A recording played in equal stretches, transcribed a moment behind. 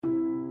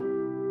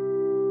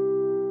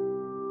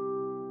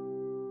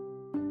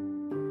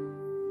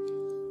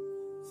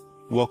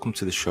Welcome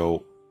to the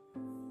show.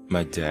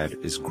 My dad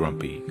is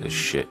grumpy as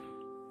shit.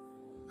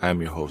 I'm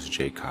your host,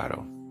 Jay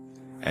Cotto,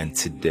 and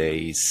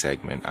today's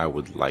segment I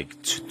would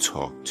like to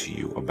talk to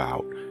you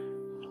about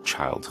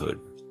childhood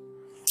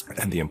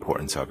and the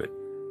importance of it.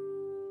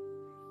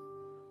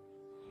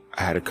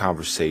 I had a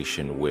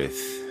conversation with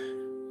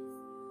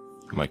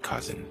my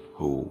cousin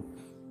who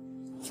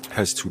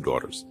has two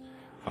daughters.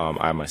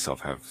 I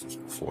myself have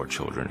four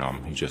children.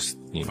 He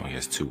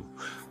has two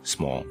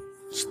small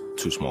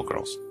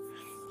girls.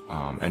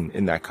 And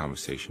in that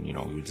conversation, we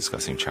were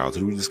discussing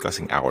childhood. We were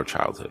discussing our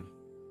childhood.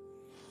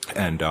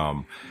 And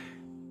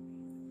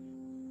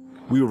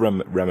we were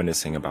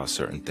reminiscing about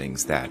certain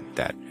things that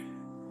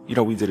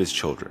we did as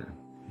children.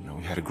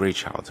 We had a great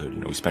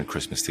childhood. We spent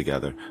Christmas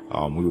together.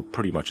 We were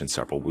pretty much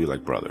inseparable. We were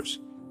like brothers.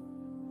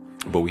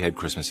 But we had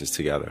Christmases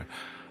together.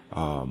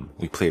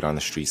 We played on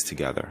the streets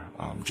together,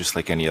 just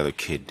like any other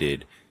kid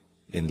did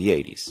in the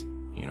 80s.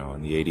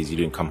 In the 80s, you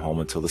didn't come home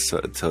until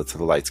the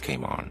lights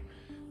came on.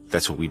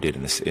 That's what we did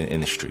in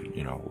the street.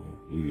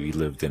 We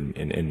lived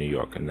in New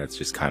York, and that's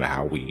just kind of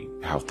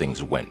how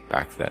things went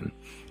back then.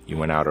 You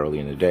went out early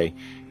in the day,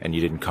 and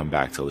you didn't come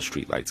back till the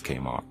street lights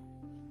came on.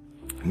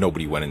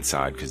 Nobody went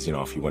inside because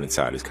if you went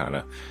inside,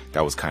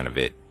 that was kind of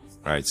it,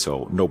 right?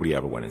 So nobody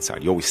ever went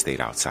inside. You always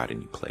stayed outside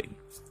and you played,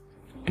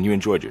 and you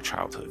enjoyed your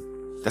childhood.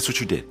 That's what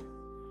you did.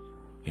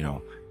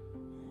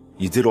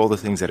 You did all the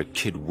things that a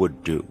kid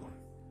would do.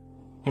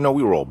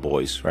 We were all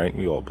boys, right?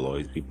 We all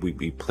boys.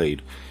 We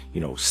played,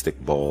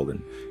 stick ball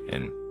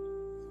and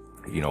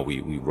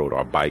we rode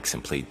our bikes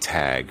and played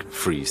tag,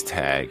 freeze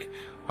tag.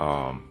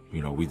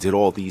 We did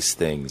all these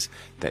things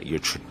that your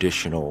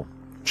traditional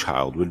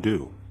child would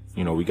do.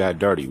 We got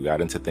dirty. We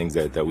got into things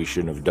that we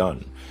shouldn't have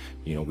done.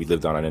 We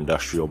lived on an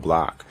industrial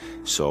block.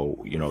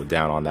 So,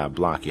 down on that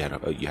block, you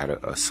had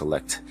a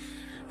select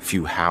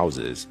few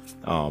houses,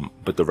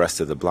 but the rest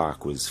of the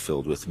block was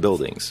filled with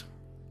buildings.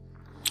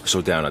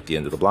 So down at the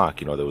end of the block,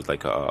 there was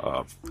like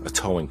a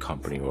towing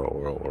company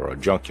or a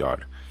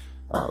junkyard,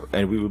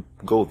 and we would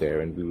go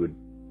there and we would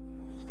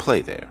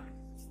play there,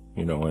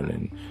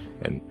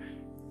 and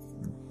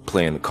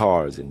play in the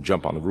cars and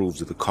jump on the roofs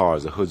of the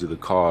cars, the hoods of the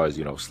cars,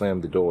 slam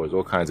the doors,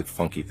 all kinds of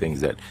funky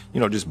things that,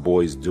 just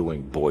boys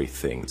doing boy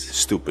things,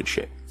 stupid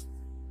shit.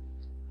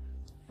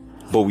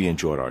 But we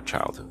enjoyed our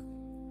childhood.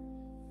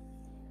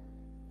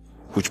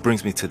 Which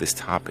brings me to this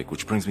topic,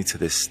 which brings me to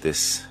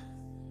this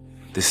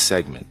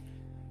segment.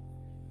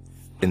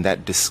 In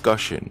that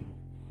discussion,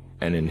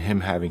 and in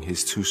him having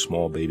his two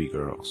small baby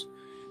girls,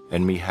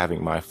 and me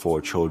having my four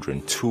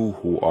children, two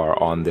who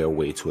are on their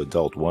way to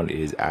adult. One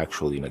is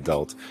actually an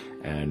adult,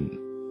 and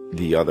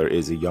the other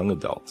is a young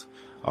adult.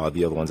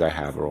 The other ones I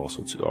have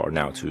are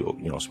now two,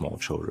 small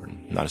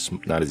children.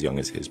 Not as young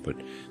as his, but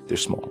they're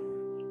small.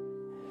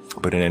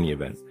 But in any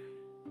event,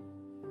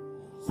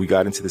 we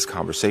got into this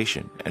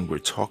conversation, and we're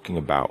talking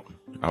about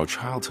our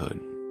childhood.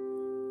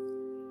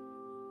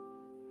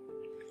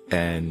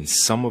 And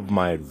some of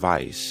my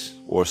advice,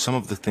 or some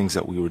of the things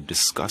that we were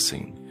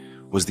discussing,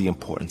 was the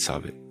importance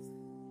of it.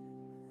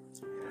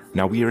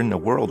 Now, we are in a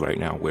world right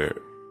now where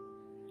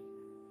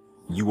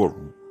your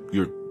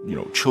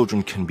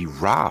children can be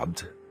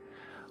robbed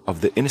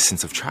of the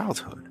innocence of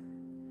childhood.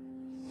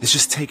 It's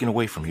just taken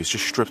away from you. It's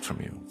just stripped from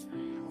you.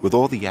 With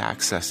all the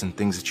access and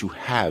things that you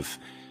have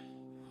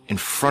in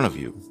front of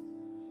you,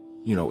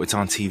 it's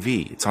on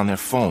TV, it's on their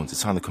phones,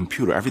 it's on the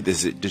computer.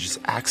 There's just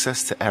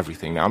access to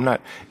everything. Now,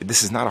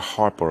 this is not a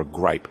harp or a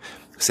gripe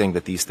saying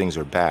that these things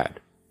are bad.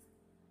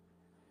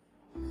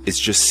 It's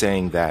just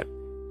saying that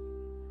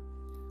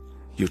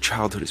your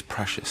childhood is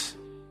precious.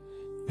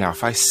 Now,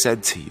 if I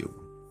said to you,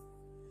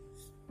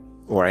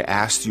 or I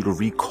asked you to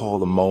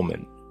recall a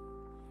moment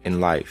in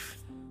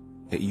life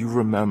that you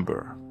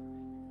remember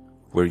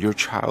where your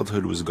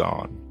childhood was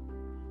gone,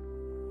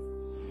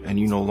 and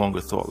you no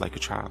longer thought like a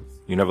child.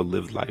 You never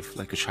lived life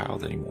like a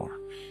child anymore.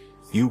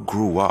 You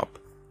grew up,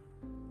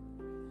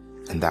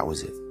 and that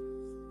was it.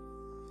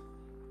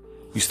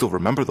 You still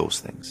remember those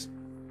things,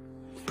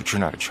 but you're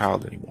not a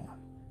child anymore.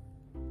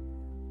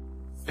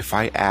 If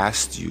I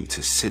asked you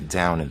to sit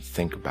down and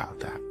think about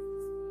that,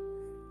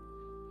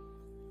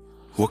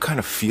 what kind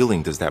of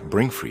feeling does that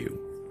bring for you?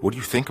 What do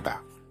you think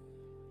about?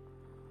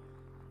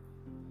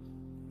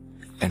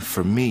 And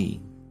for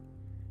me,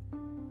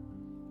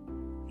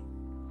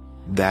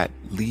 that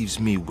leaves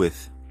me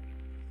with,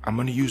 I'm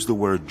going to use the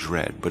word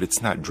dread, but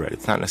it's not dread.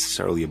 It's not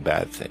necessarily a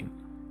bad thing.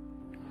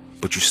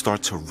 But you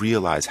start to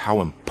realize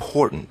how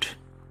important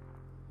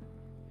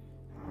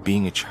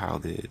being a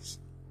child is.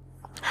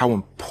 How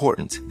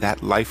important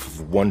that life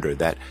of wonder,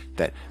 that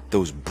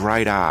those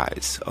bright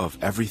eyes of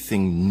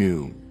everything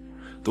new,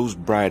 those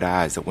bright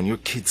eyes that when your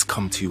kids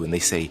come to you and they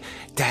say,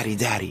 "Daddy,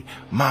 Daddy,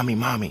 Mommy,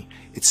 Mommy,"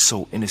 it's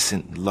so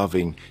innocent,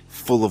 loving,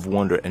 full of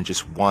wonder, and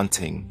just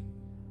wanting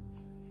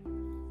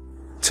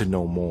to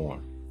know more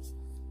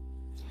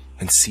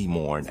and see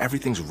more, and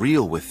everything's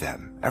real with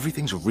them.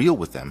 Everything's real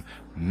with them.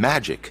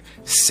 Magic,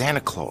 Santa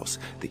Claus,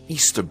 the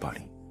Easter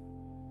Bunny.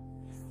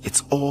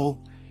 It's all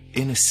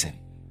innocent.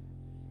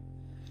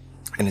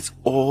 And it's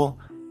all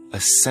a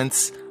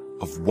sense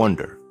of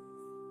wonder.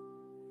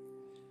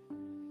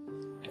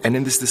 And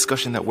in this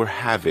discussion that we're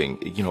having,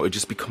 it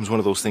just becomes one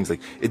of those things,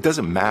 like, it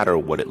doesn't matter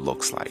what it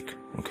looks like.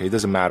 Okay. It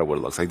doesn't matter what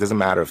it looks like. It doesn't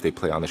matter if they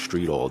play on the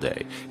street all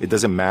day. It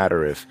doesn't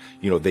matter if,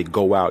 they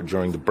go out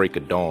during the break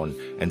of dawn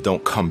and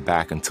don't come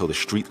back until the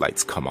street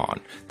lights come on.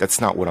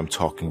 That's not what I'm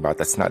talking about.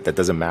 That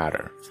doesn't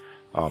matter.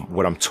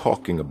 What I'm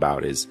talking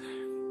about is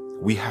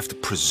we have to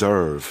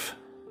preserve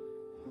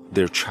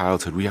their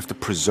childhood. We have to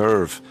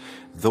preserve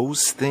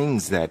those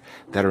things that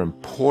are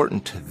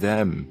important to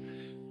them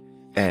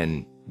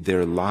and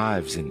their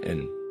lives,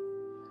 and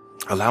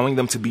allowing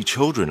them to be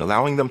children,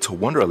 allowing them to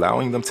wonder,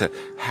 allowing them to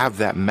have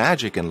that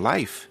magic in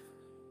life,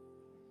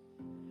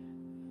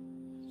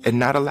 and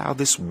not allow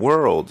this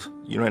world,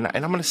 and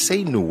I'm going to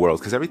say new world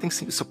because everything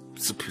seems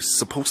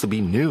supposed to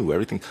be new.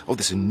 Everything,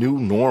 this is new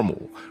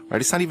normal,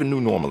 right? It's not even new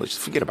normal. Let's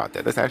just forget about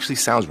that. That actually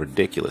sounds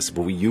ridiculous,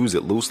 but we use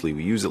it loosely.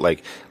 We use it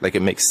like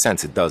it makes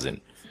sense. It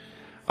doesn't.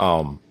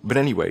 But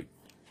anyway,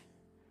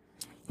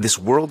 this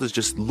world is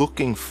just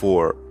looking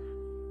for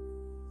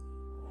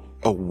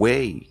a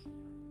way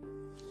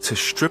to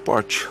strip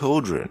our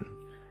children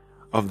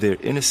of their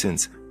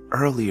innocence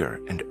earlier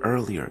and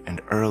earlier and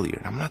earlier.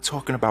 And I'm not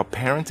talking about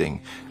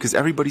parenting, because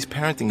everybody's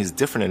parenting is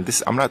different. And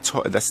this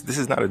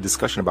is not a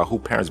discussion about who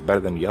parents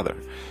better than the other.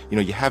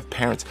 You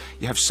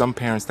have some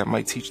parents that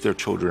might teach their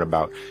children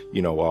about,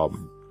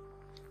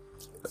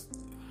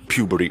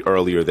 puberty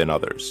earlier than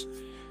others.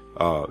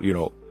 But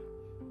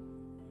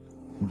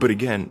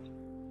again,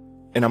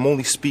 and I'm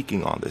only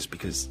speaking on this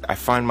because I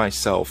find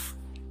myself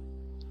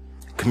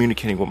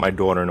communicating with my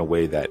daughter in a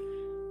way that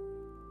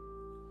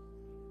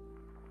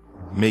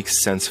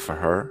makes sense for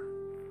her,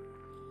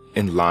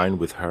 in line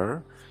with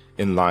her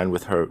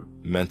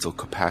mental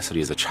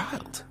capacity as a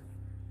child.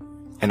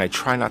 And I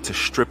try not to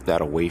strip that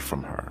away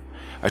from her.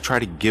 I try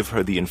to give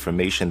her the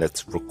information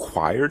that's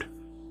required,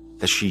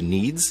 that she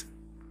needs,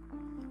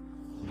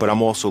 but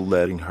I'm also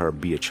letting her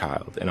be a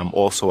child, and I'm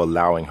also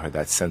allowing her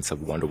that sense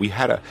of wonder. We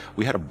had a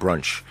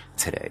brunch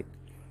today,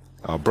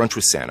 brunch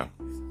with Santa.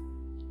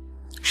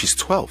 She's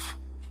 12.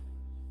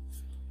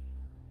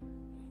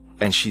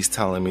 And she's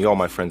telling me,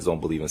 my friends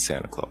don't believe in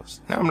Santa Claus.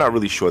 Now, I'm not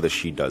really sure that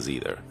she does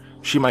either.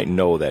 She might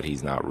know that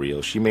he's not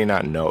real. She may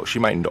not know. She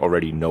might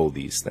already know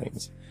these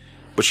things.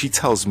 But she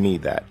tells me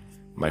that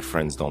my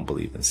friends don't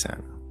believe in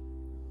Santa,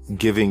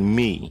 giving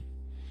me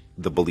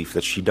the belief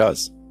that she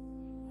does.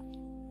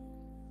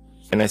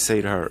 And I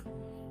say to her,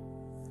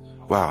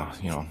 wow,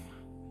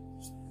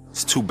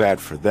 it's too bad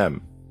for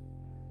them,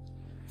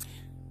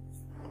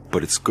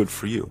 but it's good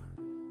for you.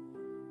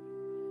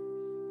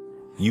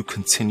 You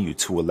continue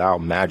to allow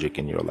magic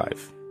in your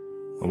life.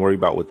 Don't worry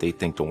about what they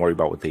think. Don't worry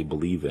about what they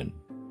believe in.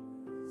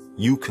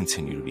 You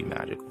continue to be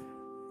magical.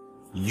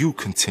 You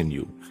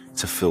continue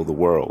to fill the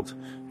world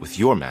with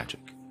your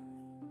magic.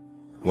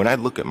 When I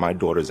look at my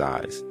daughter's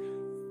eyes,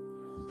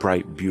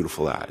 bright,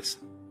 beautiful eyes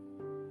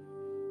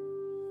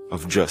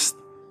of just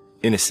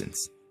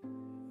innocence,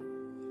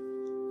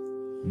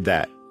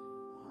 that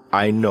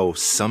I know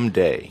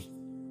someday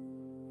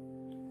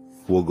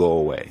will go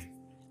away.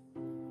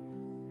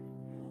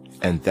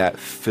 And that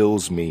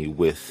fills me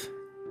with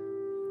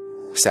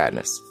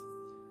sadness.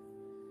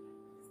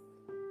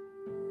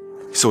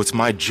 So it's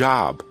my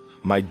job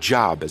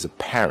as a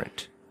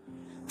parent,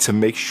 to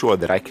make sure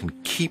that I can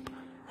keep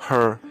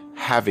her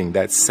having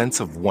that sense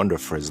of wonder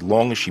for as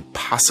long as she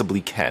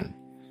possibly can.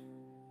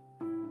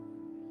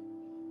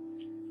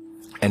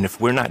 And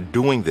if we're not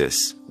doing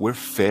this, we're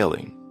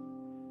failing.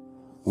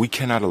 We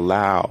cannot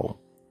allow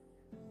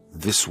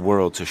this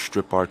world to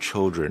strip our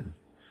children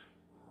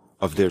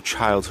of their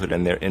childhood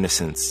and their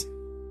innocence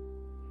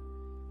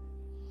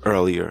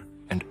earlier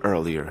and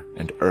earlier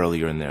and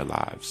earlier in their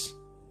lives.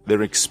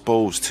 They're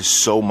exposed to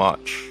so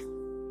much.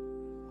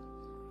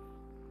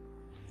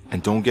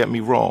 And don't get me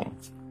wrong,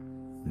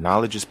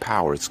 knowledge is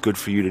power. It's good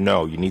for you to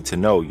know. You need to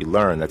know. You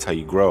learn. That's how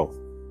you grow.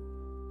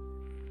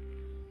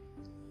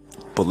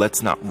 But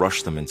let's not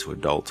rush them into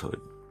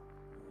adulthood.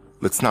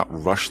 Let's not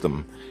rush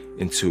them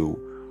into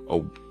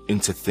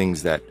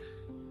things that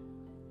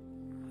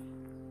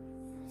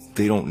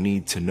they don't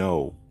need to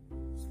know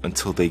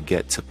until they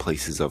get to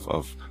places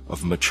of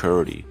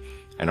maturity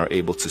and are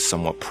able to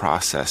somewhat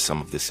process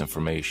some of this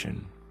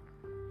information.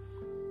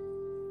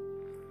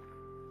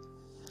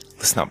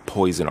 Let's not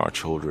poison our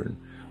children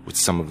with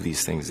some of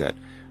these things that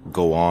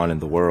go on in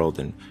the world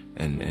and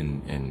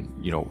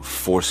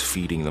force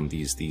feeding them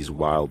these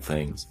wild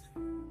things.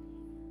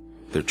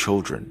 They're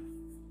children.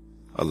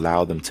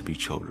 Allow them to be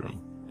children.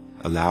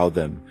 Allow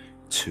them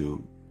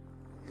to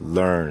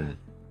learn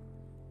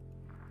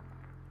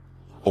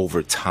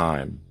over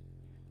time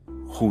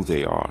who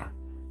they are,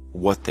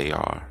 what they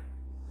are.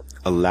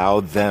 Allow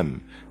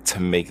them to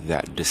make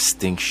that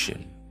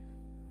distinction.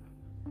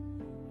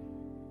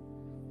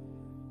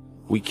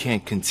 We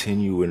can't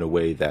continue in a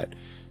way that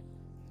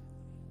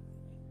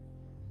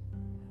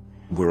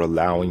we're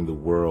allowing the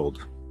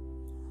world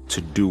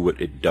to do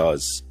what it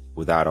does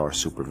without our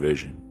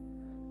supervision,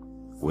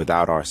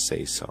 without our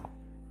say-so.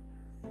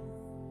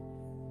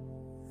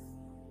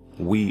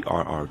 We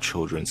are our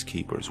children's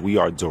keepers. We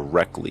are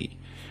directly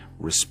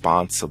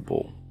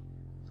responsible,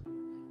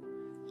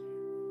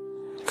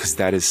 because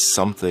that is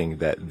something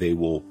that they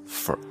will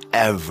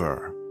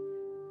forever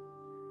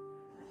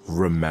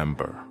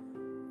remember,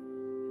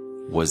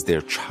 was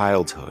their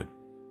childhood.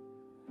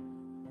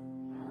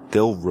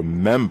 They'll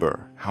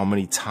remember how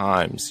many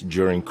times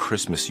during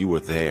Christmas you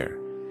were there.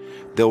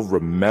 They'll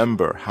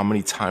remember how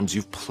many times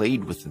you've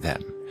played with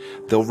them.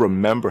 They'll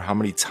remember how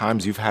many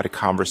times you've had a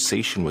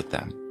conversation with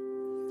them.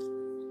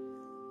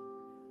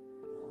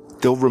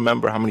 They'll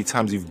remember how many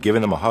times you've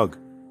given them a hug,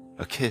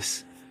 a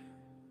kiss.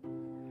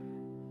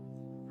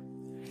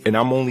 And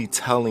I'm only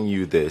telling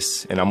you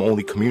this, and I'm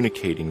only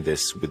communicating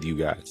this with you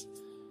guys,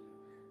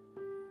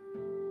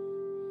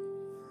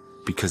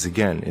 because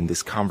again, in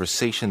this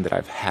conversation that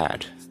I've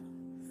had,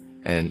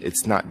 and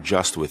it's not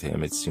just with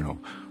him, it's,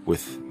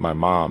 with my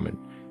mom and,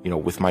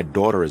 with my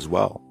daughter as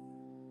well.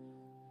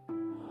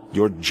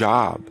 Your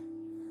job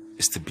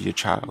is to be a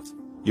child.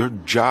 Your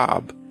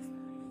job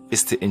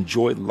is to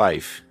enjoy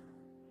life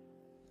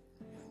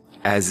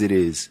as it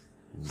is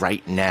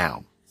right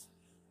now.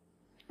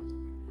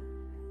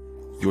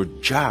 Your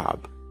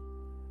job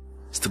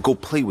is to go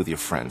play with your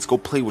friends, go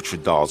play with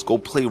your dolls, go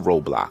play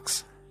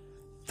Roblox.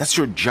 That's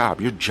your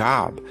job. Your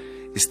job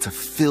is to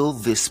fill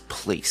this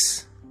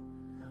place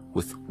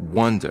with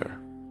wonder,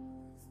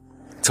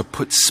 to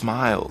put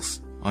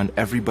smiles on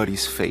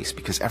everybody's face,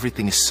 because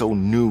everything is so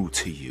new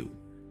to you.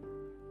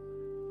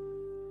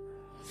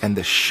 And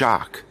the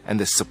shock and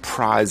the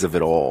surprise of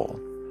it all,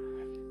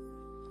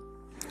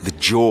 the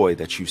joy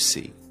that you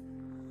see,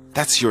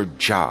 that's your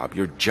job.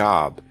 Your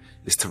job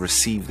is to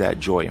receive that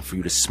joy and for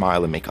you to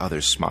smile and make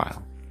others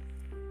smile.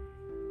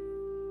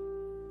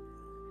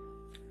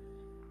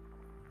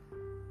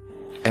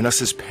 And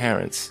us as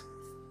parents,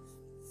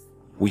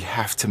 we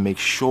have to make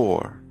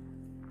sure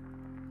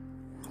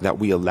that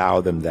we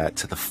allow them that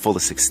to the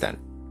fullest extent.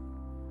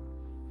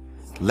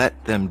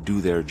 Let them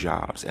do their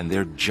jobs, and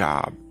their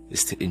job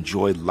is to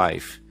enjoy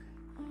life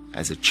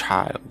as a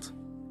child.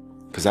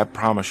 Because I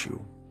promise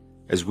you,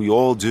 as we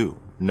all do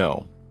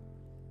know,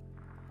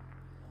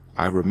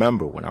 I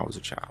remember when I was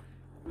a child.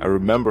 I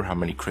remember how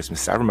many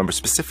Christmases. I remember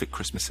specific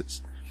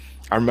Christmases.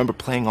 I remember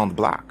playing on the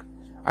block.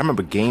 I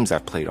remember games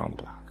I've played on the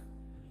block.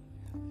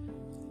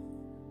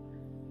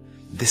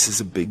 This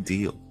is a big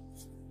deal.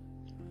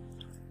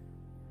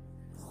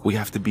 We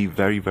have to be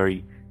very,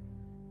 very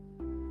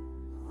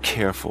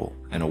careful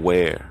and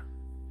aware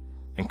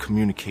and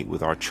communicate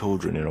with our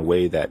children in a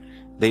way that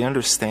they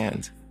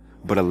understand,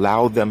 but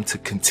allow them to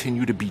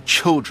continue to be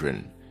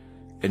children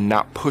and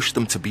not push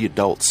them to be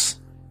adults.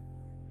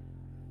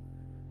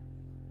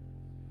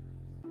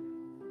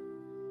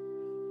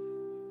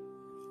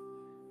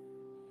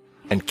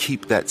 And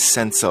keep that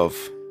sense of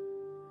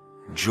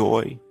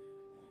joy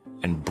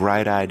and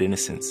bright-eyed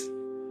innocence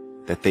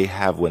that they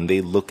have when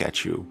they look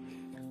at you,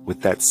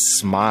 with that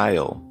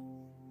smile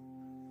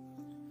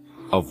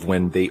of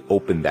when they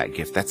open that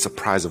gift, that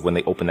surprise of when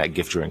they open that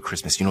gift during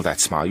Christmas. You know that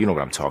smile, you know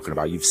what I'm talking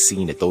about. You've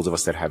seen it. Those of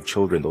us that have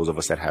children, those of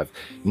us that have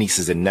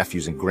nieces and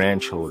nephews and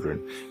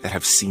grandchildren that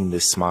have seen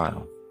this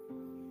smile.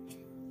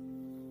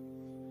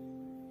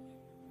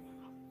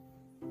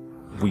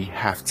 We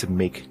have to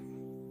make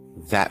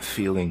that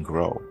feeling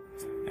grow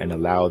and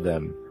allow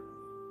them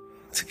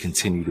to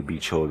continue to be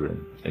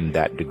children in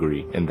that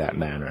degree, in that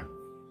manner.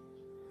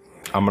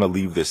 I'm going to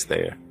leave this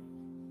there.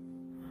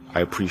 I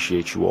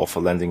appreciate you all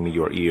for lending me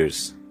your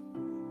ears.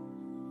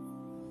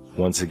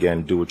 Once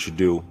again, do what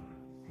you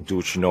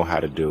know how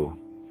to do,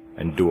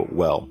 and do it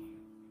well.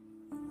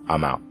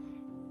 I'm out.